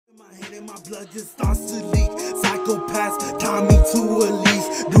And my blood just starts to leak. Psychopaths tie me to a leash.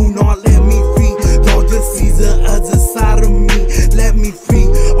 Do not let me free. Y'all just see the other side of me. Let me free.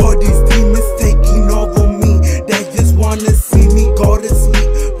 All these demons taking over me. They just wanna see me go to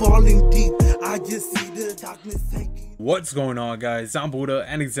sleep. Falling deep. I just see the darkness taking. What's going on, guys? I'm Buddha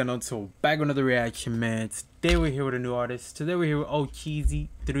and Xeno2 back with another reaction, man. Today we're here with a new artist. Today we're here with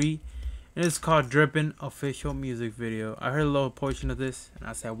ohcheezy3. And it's called Drippin official music video. I heard a little portion of this and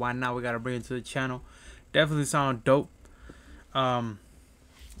I said, why not? We gotta bring it to the channel. Definitely sound dope. If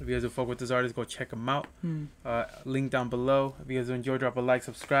you guys do fuck with this artist, go check him out. Link down below. If you guys enjoy, drop a like,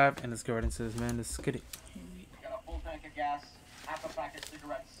 subscribe, and let's get right into this, man. Let's get it. Got a full tank of gas, half a pack of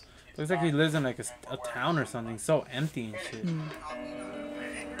cigarettes. Looks like he lives in like a town or something. So empty and shit.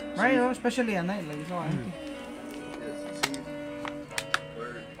 Right, especially at night, like it's all empty.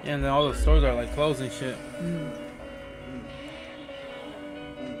 Yeah, and then all the stores are like closed and shit.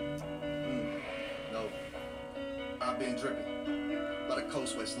 No, I've been dripping. A lot of cold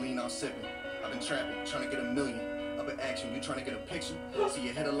sweats, lean out sipping. I've been trapping, trying to get a million. Up in action, you trying to get a picture. See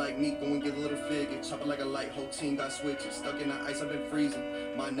your header like me, go and get a little figure. Chop it like a light, whole team got switches. Stuck in the ice, I've been freezing.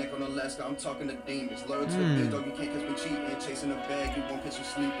 My neck on Alaska, I'm talking to demons. Loyal to the big dog, you can't catch me cheating. Chasing a bag, you won't catch you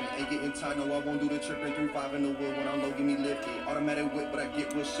sleeping. Ain't getting tired, no, I won't do the tripping. 3-5 in the wood when I'm low, give me lifted. Automatic whip, but I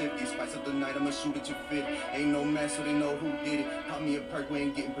get real shifty. Spice up the night, I'ma shoot at you fit. Ain't no match, so they know who did it. Pop me a perk, we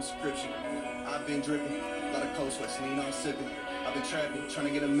ain't getting prescription. I've been dripping, a lot of cold sweats, lean on sipping. I've been trapping, trying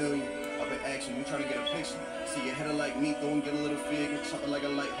to get a million. Up in action, you trying to get a picture. See your header like me, go and get a little figure. Chop it like a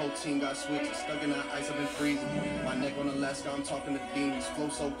light, whole team got switches. Stuck in the ice, I've been freezing. My neck on Alaska, I'm talking to demons. Flow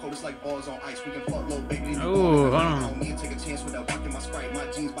so cold, it's like balls on ice. We can fuck low, baby. Oh, hold on. Me and take a chance with that walk in my Sprite. My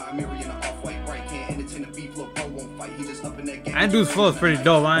jeans by a mirror in an off-white bright. Can't entertain the beef, look, bro won't fight. He just up in that game. And dude's flow is pretty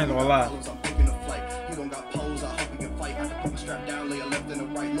dope, I ain't gonna lie. I'm thinking of flight. He don't got pose, I hope he can fight. I can put my strap down, lay a left and a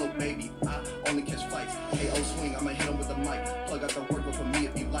right. Little baby, I only catch flights. KO swing, I'ma hit him with the mic. Plug out the work, but for me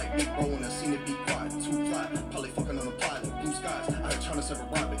if you like. Big bro and I seen it be quiet. Too fly, probably fucking on a pilot. Blue skies, I heard trying to serve a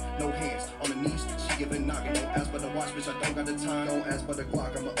robin. No hands, on the knees, she giving knocking. Don't ask but the watch, bitch, I don't got the time. Don't ask but the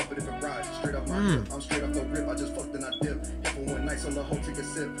Glock, I'ma up it if it rise. Straight off my tip, I'm straight off the rip. I just fucked and I dip. Hit for one night, so the whole take a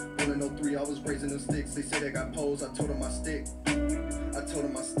sip. 103, I was raising them sticks. They say they got poles, I told them my stick. I told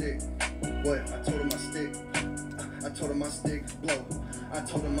him my stick. What? I told him my stick. I told him my stick blow. I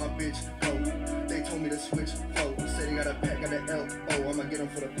told him my bitch go. They told me to switch flow. Said he got a pack, got an L. Oh, I'ma get him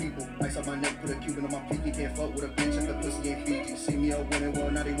for the people. Ice on my neck, put a Cuban on my pinky. Can't fuck with a bitch and the pussy ain't Fiji. See me out winning,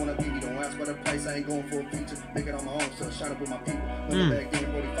 well now they wanna beat me. Don't ask for the price, I ain't going for a feature. Make it on my own, so shine up with my people. Remember back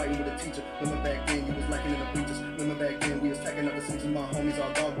then, bro, they fighting with a teacher. Remember back then, you was lacking in the bleachers. Remember back then, we was tacking up the seats with my homies.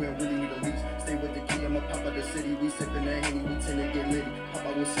 All dog, we don't really need a leash. Stay with the key, I'ma pop out the city. We sippin' that Henny, we tend to get litty. Pop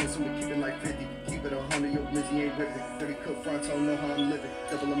out with sense, so we keep it like 50. Keep it 100, yo, Lizzie ain't ripping. Dirty cook front, don't know how I'm living.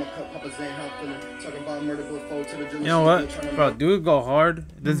 Double in my cup, Papa's ain't how I'm feeling. Talking about murder, but fold to the drill. You know what, bro? Dude, go hard.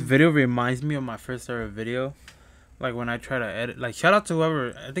 This video reminds me of my first ever video. Like when I try to edit. Like shout out to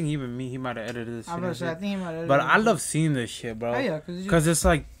whoever. I think even me, he might have edited this. I think he might have edited. But I love seeing this shit, bro. Oh, yeah, cause it's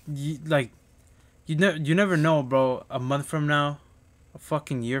like, you never know, bro. A month from now, a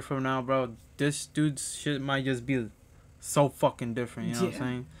fucking year from now, bro. This dude's shit might just be so fucking different. You know what I'm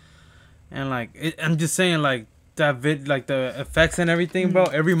saying? And like, I'm just saying, like that like the effects and everything, bro.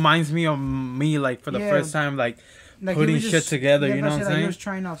 It reminds me of me, like for the first time, like putting shit together. You know what I'm saying? He was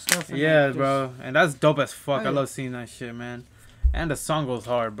trying out stuff. Yeah, bro. And that's dope as fuck. I love seeing that shit, man. And the song goes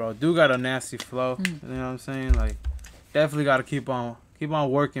hard, bro. Dude got a nasty flow. You know what I'm saying? Like, definitely gotta keep on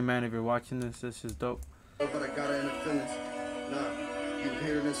working, man. If you're watching this, this is dope. But I got it in the feelings. Nah, you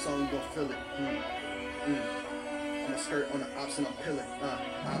hear this song, you gon' feel it. I'm a skirt on the ops and I'm peeling.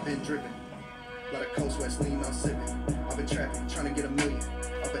 I've been dripping. A lot of cold sweats, lean on sipping. I've been trapping, trying to get a million.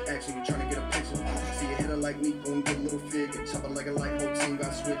 Up in action, you trying to get a picture. See a hitter like me, go and get a little figure. Chop it like a light, whole team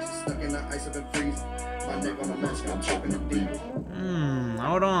got switches. Stuck in the ice, I've been freezing. My neck on the Alaska, I'm choking the demon.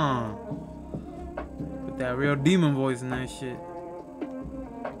 Hold on. Put that real demon voice in that shit.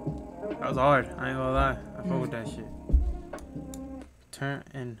 That was hard. I ain't gonna lie. I fuck with that shit. Turn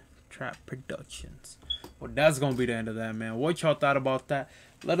and Trap Productions. Well, that's gonna be the end of that, man. What y'all thought about that?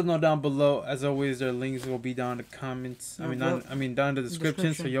 Let us know down below. As always, their links will be down in the comments. Down in the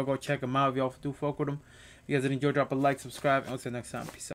description. So y'all go check them out if y'all do fuck with them. If you guys did enjoy, drop a like, subscribe, and I'll see you next time. Peace out.